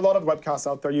 so for a lot of webcasts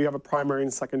out there, you have a primary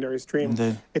and secondary stream.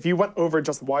 Indeed. If you went over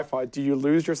just Wi-Fi, do you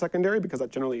lose your secondary? Because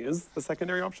that generally is the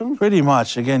secondary option. Pretty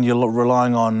much. Again, you're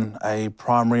relying on a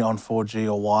primary on 4G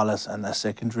or wireless and a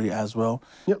secondary as well.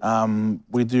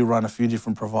 We do run a few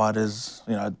different providers,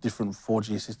 different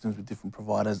 4G systems with different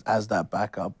providers as that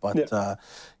backup. But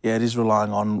yeah, it is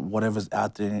relying on whatever's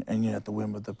out there and you're at the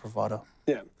whim of the provider.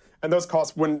 Yeah. And those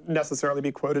costs wouldn't necessarily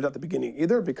be quoted at the beginning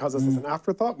either, because this is an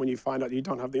afterthought when you find out you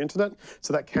don't have the internet.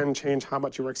 So that can change how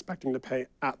much you were expecting to pay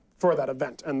for that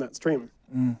event and that stream.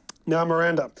 Now,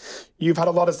 Miranda, you've had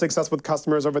a lot of success with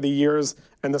customers over the years,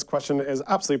 and this question is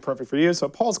absolutely perfect for you. So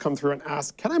Paul's come through and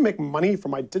asked, can I make money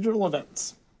from my digital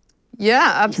events?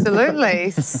 Yeah, absolutely.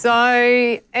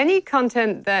 So any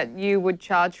content that you would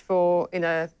charge for in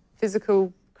a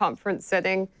physical conference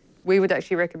setting, we would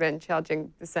actually recommend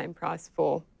charging the same price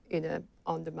for in a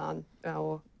on-demand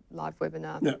or live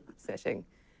webinar setting.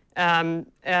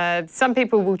 Some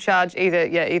people will charge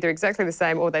either exactly the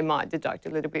same, or they might deduct a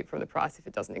little bit from the price if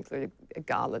it doesn't include a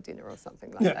gala dinner or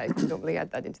something like that. You normally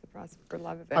add that into the price for a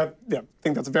live event. I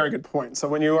think that's a very good point. So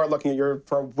when you are looking at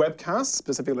for a webcast,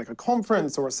 specifically like a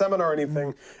conference or a seminar or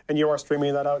anything, and you are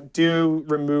streaming that out, do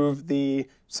remove the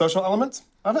social element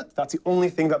of it. That's the only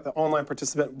thing that the online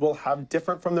participant will have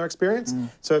different from their experience.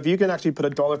 So if you can actually put a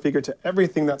dollar figure to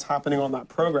everything that's happening on that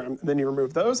program, and then you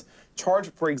remove those, charge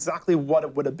for exactly what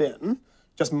it would have been,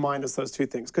 just minus those two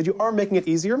things, because you are making it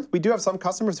easier. We do have some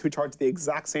customers who charge the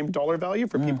exact same dollar value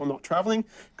for people not traveling,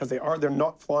 because they're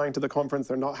not flying to the conference,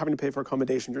 they're not having to pay for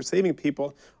accommodation. You're saving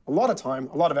people a lot of time,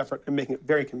 a lot of effort, and making it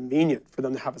very convenient for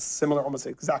them to have a similar, almost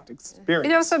exact experience.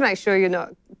 It also makes sure you're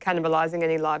not cannibalizing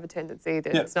any live attendance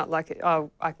either. It's not like,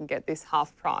 I can get this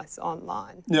half price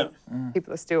online.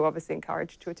 People are still obviously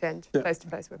encouraged to attend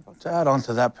face-to-face where possible. To add on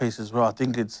to that piece as well, I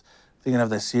think it's thinking of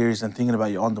their series and thinking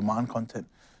about your on-demand content.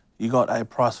 You got a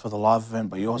price for the live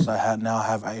event, but you also now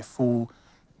have a full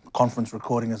conference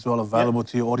recording as well available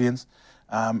to your audience.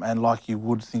 And like you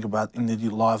would think about in the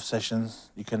live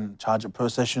sessions, you can charge it per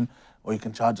session, or you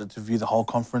can charge it to view the whole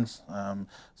conference.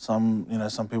 Some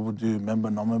people do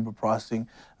member, non-member pricing,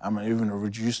 and even a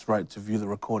reduced rate to view the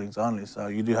recordings only. So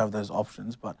you do have those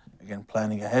options, but again,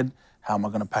 planning ahead, how am I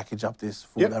going to package up this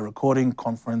for that recording,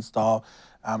 conference style,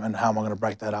 and how am I going to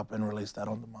break that up and release that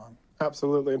on demand?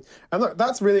 Absolutely. And look,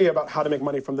 that's really about how to make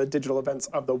money from the digital events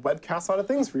of the webcast side of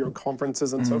things for your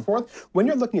conferences and so forth. When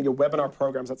you're looking at your webinar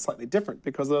programs, that's slightly different,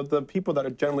 because the people that are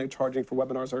generally charging for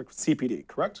webinars are CPD,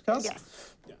 correct, Cass?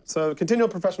 Yes. Yeah. So continual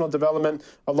professional development,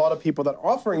 a lot of people that are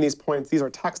offering these points, these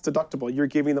are tax deductible. You're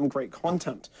giving them great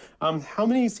content. How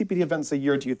many CPD events a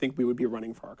year do you think we would be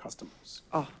running for our customers?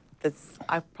 Oh,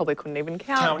 I probably couldn't even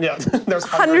count. There's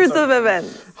hundreds of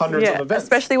events. Hundreds of events.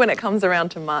 Especially when it comes around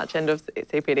to March, end of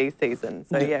CPD season.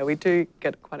 So we do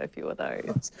get quite a few of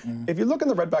those. If you look in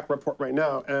the Redback report right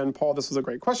now, and Paul, this was a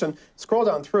great question, scroll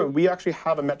down through, we actually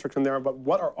have a metric in there about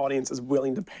what our audience is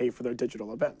willing to pay for their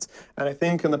digital events. And I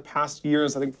think in the past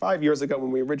years, I think 5 years ago when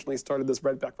we originally started this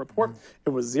Redback report, it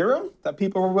was $0 that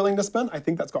people were willing to spend. I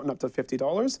think that's gotten up to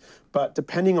 $50. But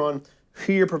depending on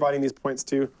who you're providing these points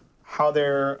to, how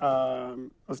they're, I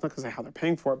was not going to say how they're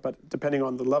paying for it, but depending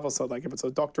on the level, so like if it's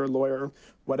a doctor, lawyer,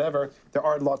 whatever, there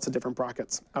are lots of different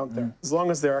brackets out there. As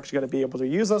long as they're actually going to be able to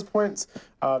use those points,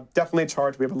 definitely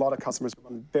charge. We have a lot of customers who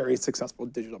run very successful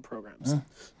digital programs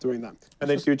doing that. And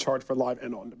they do charge for live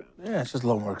and on demand. Yeah, it's just a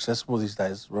lot more accessible these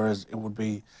days, whereas it would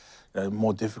be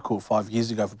more difficult 5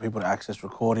 years ago for people to access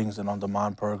recordings and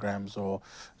on-demand programs, or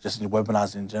just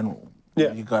webinars in general.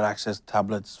 You've got access to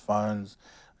tablets, phones,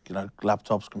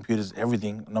 laptops, computers,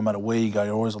 everything. No matter where you go,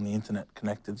 you're always on the internet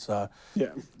connected. So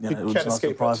it's not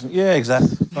surprising. Yeah,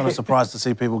 exactly. It's not a surprise to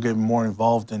see people getting more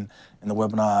involved in the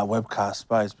webcast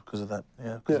space because of that.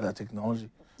 Because of that technology.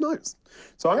 Nice.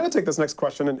 So I'm going to take this next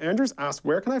question, and Andrew's asked,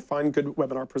 where can I find good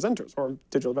webinar presenters or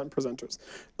digital event presenters?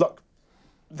 Look,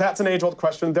 that's an age-old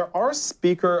question. There are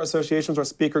speaker associations or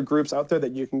speaker groups out there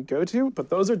that you can go to, but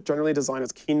those are generally designed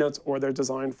as keynotes, or they're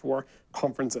designed for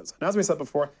conferences. And as we said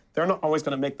before, they're not always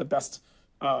going to make the best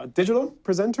digital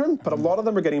presenter, but a lot of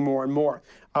them are getting more and more.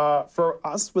 For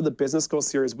us with the Business School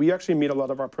series, we actually meet a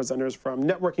lot of our presenters from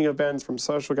networking events, from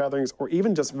social gatherings, or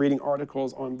even just reading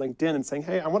articles on LinkedIn and saying,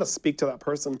 hey, I want to speak to that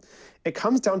person. It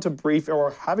comes down to brief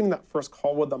or having that first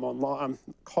call with them online,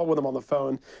 on the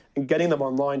phone, and getting them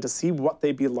online to see what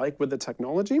they'd be like with the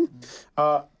technology.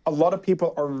 A lot of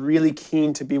people are really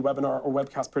keen to be webinar or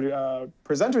webcast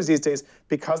presenters these days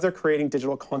because they're creating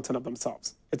digital content of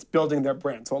themselves. It's building their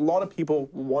brand. So a lot of people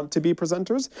want to be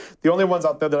presenters. The only ones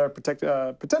out there that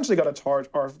are potentially going to charge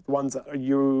are the ones that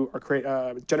you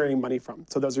are generating money from.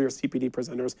 So those are your CPD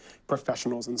presenters,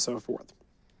 professionals, and so forth.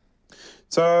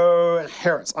 So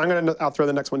Harris, I'm going to throw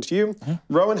the next one to you.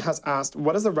 Rowan has asked,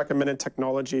 what is the recommended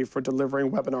technology for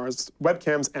delivering webinars,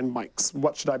 webcams, and mics?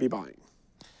 What should I be buying?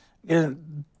 Yeah,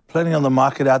 plenty on the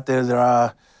market out there. There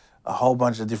are a whole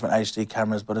bunch of different HD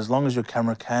cameras, but as long as your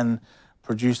camera can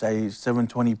produce a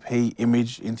 720p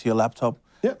image into your laptop,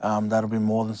 that'll be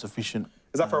more than sufficient.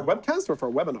 Is that for a webcast or for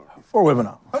a webinar? For a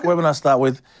webinar. Okay. For a webinar, start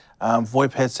with.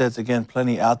 VoIP headsets, again,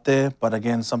 plenty out there, but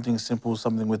again, something simple,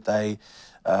 something with a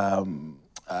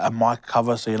mic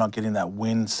cover so you're not getting that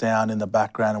wind sound in the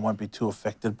background and won't be too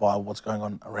affected by what's going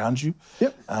on around you.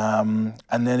 Yep.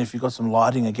 And then if you've got some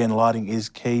lighting, again, lighting is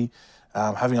key.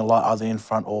 Having a light either in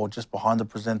front or just behind the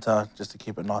presenter just to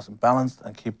keep it nice and balanced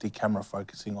and keep the camera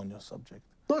focusing on your subject.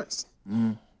 Nice.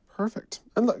 Perfect.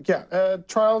 And look, yeah,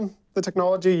 trial the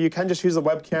technology. You can just use a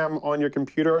webcam on your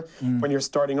computer when you're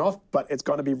starting off, but it's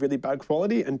going to be really bad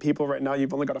quality. And people right now,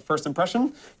 you've only got a first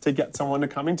impression to get someone to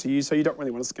coming to you, so you don't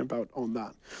really want to skimp out on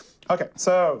that. Okay,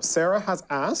 so Sarah has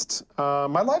asked,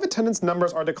 my live attendance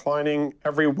numbers are declining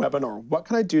every webinar. What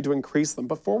can I do to increase them?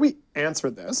 Before we answer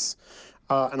this,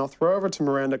 and I'll throw over to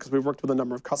Miranda because we've worked with a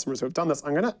number of customers who have done this.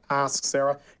 I'm going to ask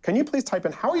Sarah, can you please type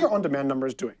in how are your on-demand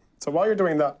numbers doing? So while you're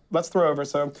doing that, let's throw over.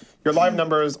 So your live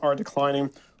numbers are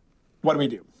declining. What do we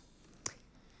do?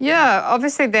 Yeah,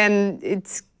 obviously then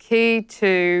it's key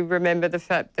to remember the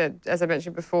fact that, as I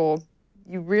mentioned before,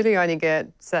 you really only get,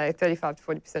 say, 35 to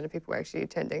 40% of people actually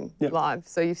attending live.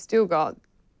 So you've still got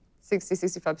 60,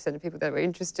 65% of people that were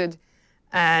interested,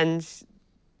 and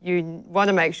you want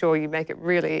to make sure you make it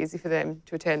really easy for them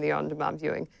to attend the on-demand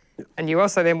viewing. And you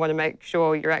also then want to make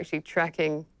sure you're actually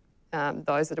tracking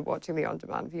those that are watching the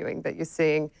on-demand viewing, that you're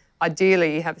seeing.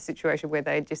 Ideally, you have a situation where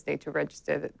they just need to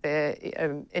register that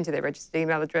they're enter their registered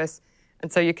email address,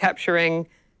 and so you're capturing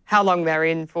how long they're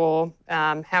in for,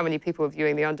 how many people are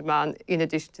viewing the on-demand, in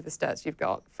addition to the stats you've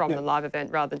got from the live event,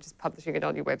 rather than just publishing it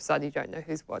on your website. You don't know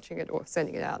who's watching it, or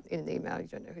sending it out in an email. You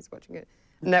don't know who's watching it,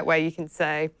 and that way you can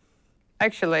say,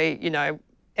 actually, you know,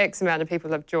 X amount of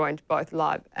people have joined both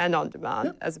live and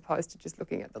on-demand, as opposed to just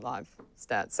looking at the live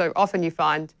stats. So often you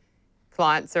find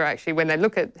clients are actually, when they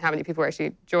look at how many people are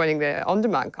actually joining their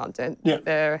on-demand content,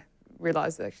 they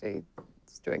realise that actually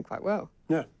it's doing quite well.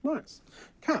 Yeah, nice.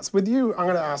 Cass, with you, I'm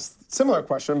going to ask a similar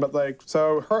question, but like,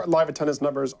 so her live attendance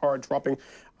numbers are dropping.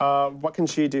 What can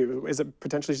she do? Is it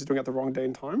potentially she's doing it the wrong day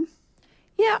and time?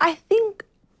 Yeah, I think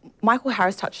Michael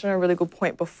Harris touched on a really good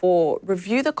point before.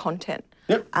 Review the content.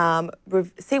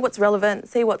 See what's relevant,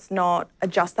 see what's not,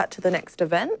 adjust that to the next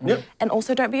event. And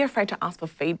also don't be afraid to ask for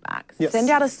feedback. Send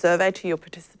out a survey to your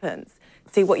participants.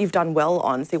 See what you've done well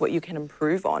on, see what you can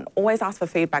improve on. Always ask for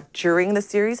feedback during the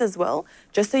series as well,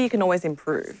 just so you can always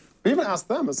improve. We even asked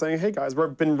them and saying, hey guys,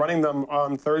 we've been running them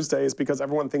on Thursdays because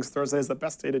everyone thinks Thursday is the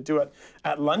best day to do it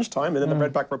at lunchtime. And in the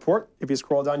Redback report, if you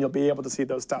scroll down, you'll be able to see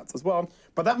those stats as well.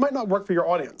 But that might not work for your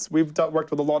audience. We've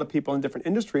worked with a lot of people in different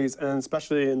industries, and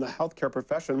especially in the healthcare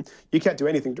profession, you can't do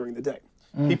anything during the day.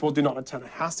 People do not attend.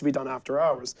 It has to be done after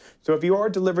hours. So if you are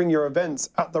delivering your events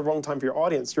at the wrong time for your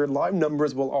audience, your live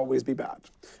numbers will always be bad.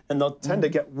 And they'll tend to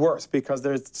get worse because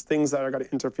there's things that are going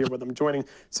to interfere with them joining.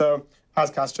 So as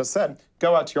Cass just said,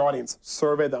 go out to your audience,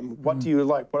 survey them. What do you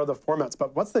like? What are the formats?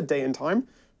 But what's the day and time?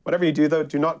 Whatever you do, though,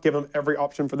 do not give them every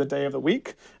option for the day of the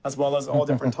week, as well as all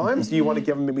different times. You want to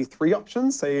give them maybe 3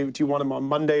 options. Say, do you want them on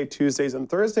Monday, Tuesdays, and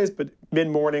Thursdays, but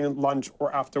mid-morning, lunch,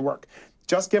 or after work?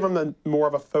 Just give them more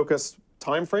of a focused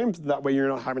time frame. That way you're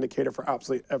not having to cater for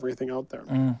absolutely everything out there.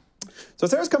 So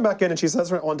Sarah's come back in and she says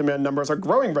her on-demand numbers are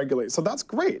growing regularly. So that's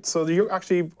great. So you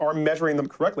actually are measuring them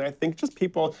correctly. I think just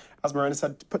people, as Miranda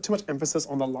said, put too much emphasis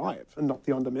on the live and not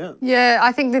the on-demand. Yeah,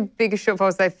 I think the biggest shortfall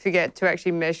is they forget to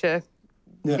actually measure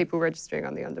people registering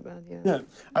on the on-demand.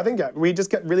 I think we just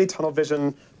get really tunnel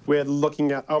vision with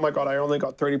looking at, oh my God, I only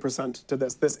got 30% to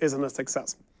this. This isn't a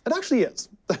success. It actually is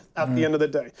at the end of the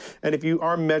day. And if you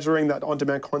are measuring that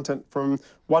on-demand content from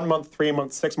 1 month, 3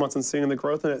 months, 6 months, and seeing the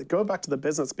growth in it, go back to the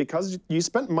business. Because you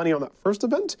spent money on that first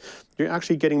event, you're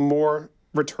actually getting more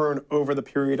return over the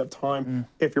period of time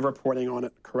if you're reporting on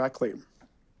it correctly.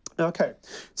 Okay,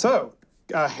 so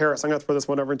Harris, I'm going to throw this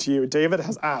one over to you. David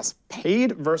has asked,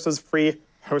 paid versus free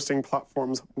hosting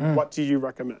platforms, what do you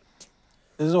recommend?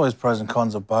 There's always pros and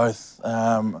cons of both.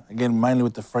 Again, mainly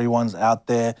with the free ones out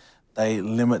there, they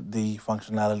limit the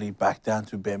functionality back down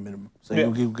to bare minimum. So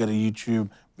you'll get a YouTube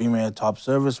Vimeo type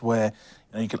service where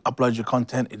you can upload your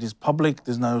content. It is public.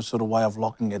 There's no sort of way of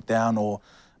locking it down or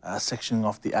sectioning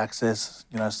off the access.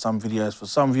 Some videos for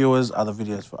some viewers, other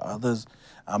videos for others.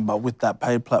 But with that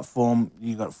paid platform,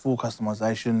 you got full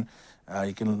customization.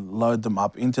 You can load them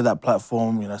up into that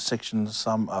platform. Section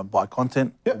some by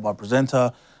content, by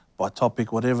presenter, by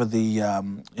topic, whatever the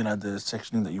the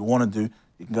sectioning that you want to do.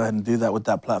 You can go ahead and do that with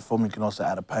that platform. You can also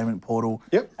add a payment portal.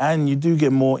 And you do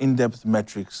get more in-depth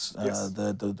metrics.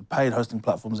 The paid hosting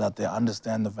platforms out there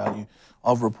understand the value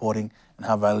of reporting and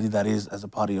how valuable that is as a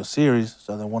part of your series.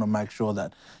 So they want to make sure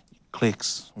that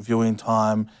clicks, viewing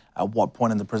time, at what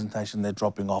point in the presentation they're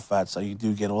dropping off at. So you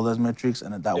do get all those metrics,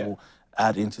 and that will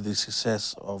add into the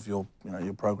success of your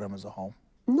program as a whole.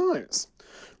 Nice.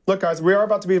 Look, guys, we are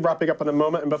about to be wrapping up in a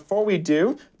moment, and before we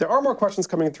do, there are more questions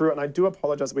coming through, and I do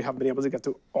apologize we haven't been able to get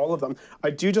to all of them.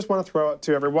 I do just want to throw out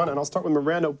to everyone, and I'll start with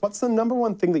Miranda. What's the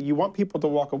 #1 thing that you want people to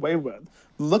walk away with,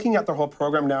 looking at their whole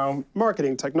program now,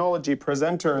 marketing, technology,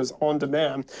 presenters, on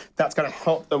demand, that's going to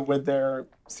help them with their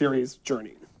series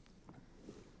journey?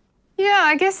 Yeah,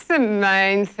 I guess the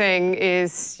main thing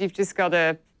is you've just got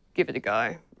to give it a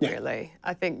go. Really.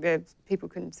 I think that people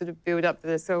can sort of build up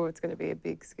this, oh, it's going to be a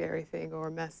big, scary thing or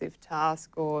a massive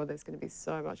task or there's going to be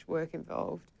so much work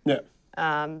involved. Yeah.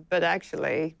 But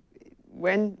actually,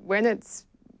 when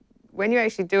you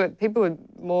actually do it, people are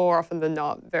more often than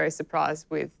not very surprised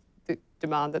with the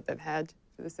demand that they've had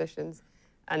for the sessions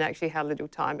and actually how little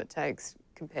time it takes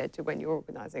compared to when you're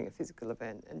organising a physical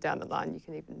event. And down the line, you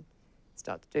can even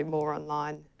start to do more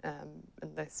online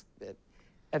and less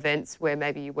events where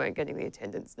maybe you weren't getting the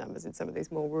attendance numbers in some of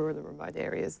these more rural and remote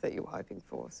areas that you were hoping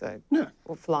for. So,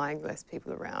 or flying less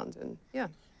people around, and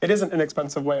It is an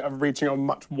inexpensive way of reaching a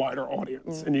much wider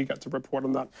audience, and you get to report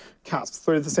on that. Cass,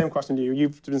 so the same question to you.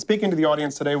 You've been speaking to the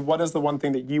audience today. What is the one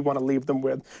thing that you want to leave them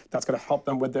with that's going to help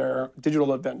them with their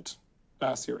digital event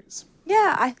series?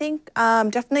 Yeah, I think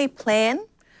definitely plan.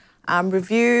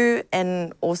 Review,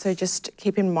 and also just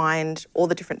keep in mind all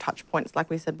the different touch points, like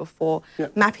we said before,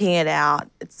 mapping it out.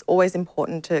 It's always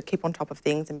important to keep on top of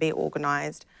things and be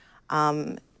organised.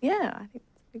 I think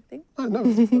that's a big thing. Oh, no,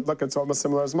 look, it's almost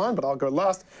similar as mine, but I'll go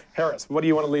last. Harris, what do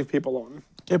you want to leave people on?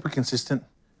 Keep it consistent.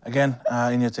 Again,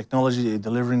 in your technology that you're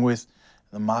delivering with,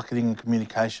 the marketing and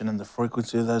communication and the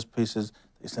frequency of those pieces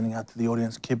that you're sending out to the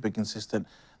audience, keep it consistent.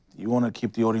 You want to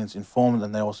keep the audience informed,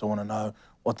 and they also want to know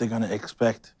what they're going to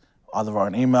expect, either via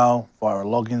an email, via a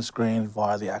login screen,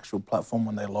 via the actual platform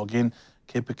when they log in.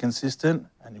 Keep it consistent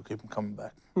and you'll keep them coming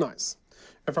back. Nice.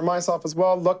 And for myself as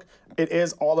well, look, it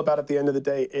is all about, at the end of the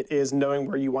day, it is knowing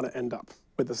where you want to end up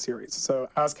with the series. So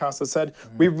as Cass has said,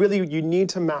 you need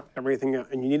to map everything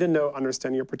out, and you need to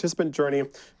understand your participant journey,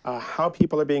 how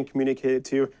people are being communicated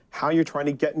to, how you're trying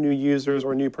to get new users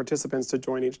or new participants to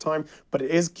join each time. But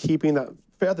it is keeping that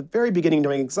at the very beginning,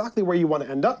 knowing exactly where you want to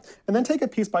end up, and then take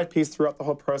it piece by piece throughout the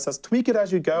whole process, tweak it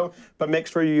as you go, but make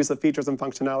sure you use the features and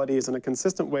functionalities in a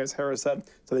consistent way, as Harris said,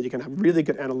 so that you can have really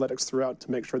good analytics throughout to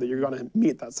make sure that you're going to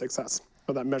meet that success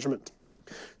or that measurement.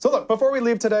 So look, before we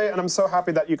leave today, and I'm so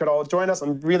happy that you could all join us,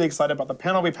 I'm really excited about the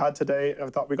panel we've had today. I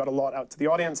thought we got a lot out to the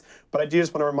audience, but I do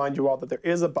just want to remind you all that there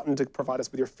is a button to provide us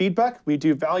with your feedback. We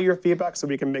do value your feedback so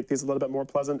we can make these a little bit more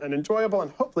pleasant and enjoyable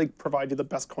and hopefully provide you the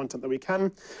best content that we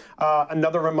can.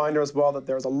 Another reminder as well that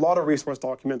there's a lot of resource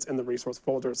documents in the resource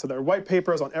folder. So there are white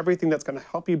papers on everything that's going to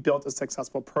help you build a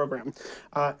successful program.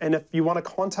 And if you want to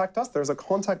contact us, there's a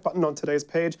contact button on today's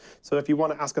page. So if you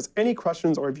want to ask us any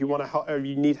questions, or if you want to help, or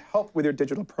you need help with your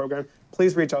digital program,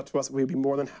 please reach out to us. We'd be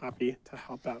more than happy to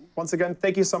help out. Once again,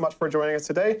 thank you so much for joining us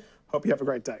today. Hope you have a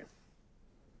great day.